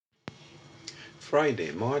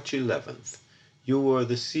Friday, March 11th. You were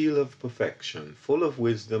the seal of perfection, full of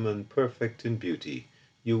wisdom and perfect in beauty.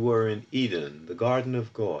 You were in Eden, the garden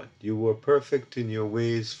of God. You were perfect in your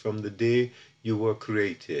ways from the day you were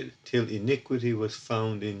created, till iniquity was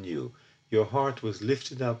found in you. Your heart was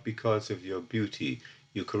lifted up because of your beauty.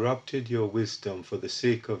 You corrupted your wisdom for the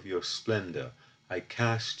sake of your splendor. I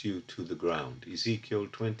cast you to the ground. Ezekiel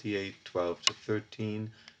 28:12-13,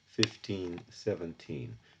 15,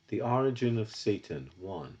 17. The origin of Satan.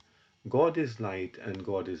 1. God is light and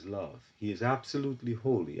God is love. He is absolutely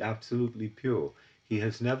holy, absolutely pure. He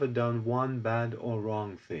has never done one bad or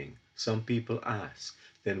wrong thing. Some people ask,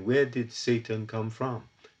 then where did Satan come from?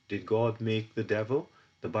 Did God make the devil?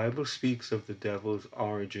 The Bible speaks of the devil's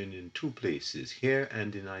origin in two places, here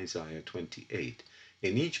and in Isaiah 28.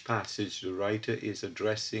 In each passage, the writer is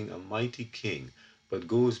addressing a mighty king, but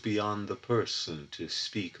goes beyond the person to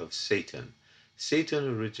speak of Satan. Satan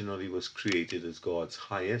originally was created as God's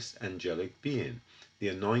highest angelic being, the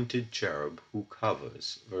anointed cherub who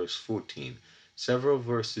covers. Verse 14. Several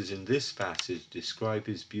verses in this passage describe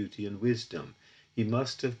his beauty and wisdom. He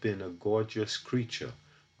must have been a gorgeous creature.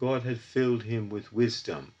 God had filled him with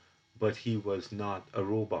wisdom, but he was not a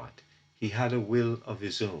robot. He had a will of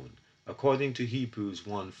his own. According to Hebrews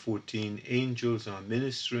 1:14, angels are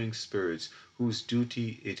ministering spirits whose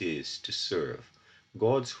duty it is to serve.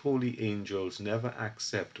 God's holy angels never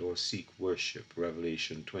accept or seek worship.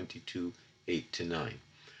 Revelation 22:8-9.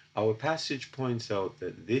 Our passage points out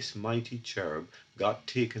that this mighty cherub got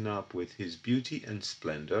taken up with his beauty and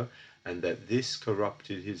splendor, and that this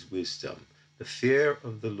corrupted his wisdom. The fear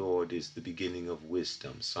of the Lord is the beginning of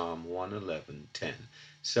wisdom. Psalm 111:10.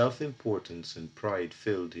 Self-importance and pride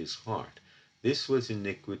filled his heart. This was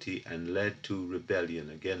iniquity and led to rebellion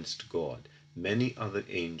against God, many other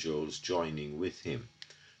angels joining with him.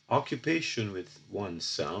 Occupation with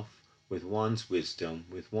oneself, with one's wisdom,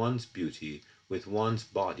 with one's beauty, with one's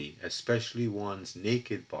body, especially one's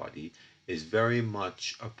naked body, is very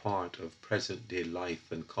much a part of present-day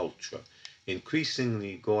life and culture.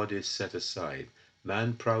 Increasingly, God is set aside.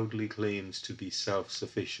 Man proudly claims to be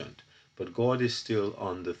self-sufficient, but God is still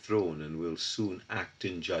on the throne and will soon act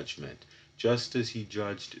in judgment, just as he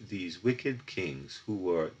judged these wicked kings who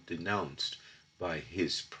were denounced by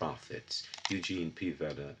his prophets. Eugene P.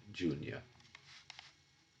 Vedder, Jr.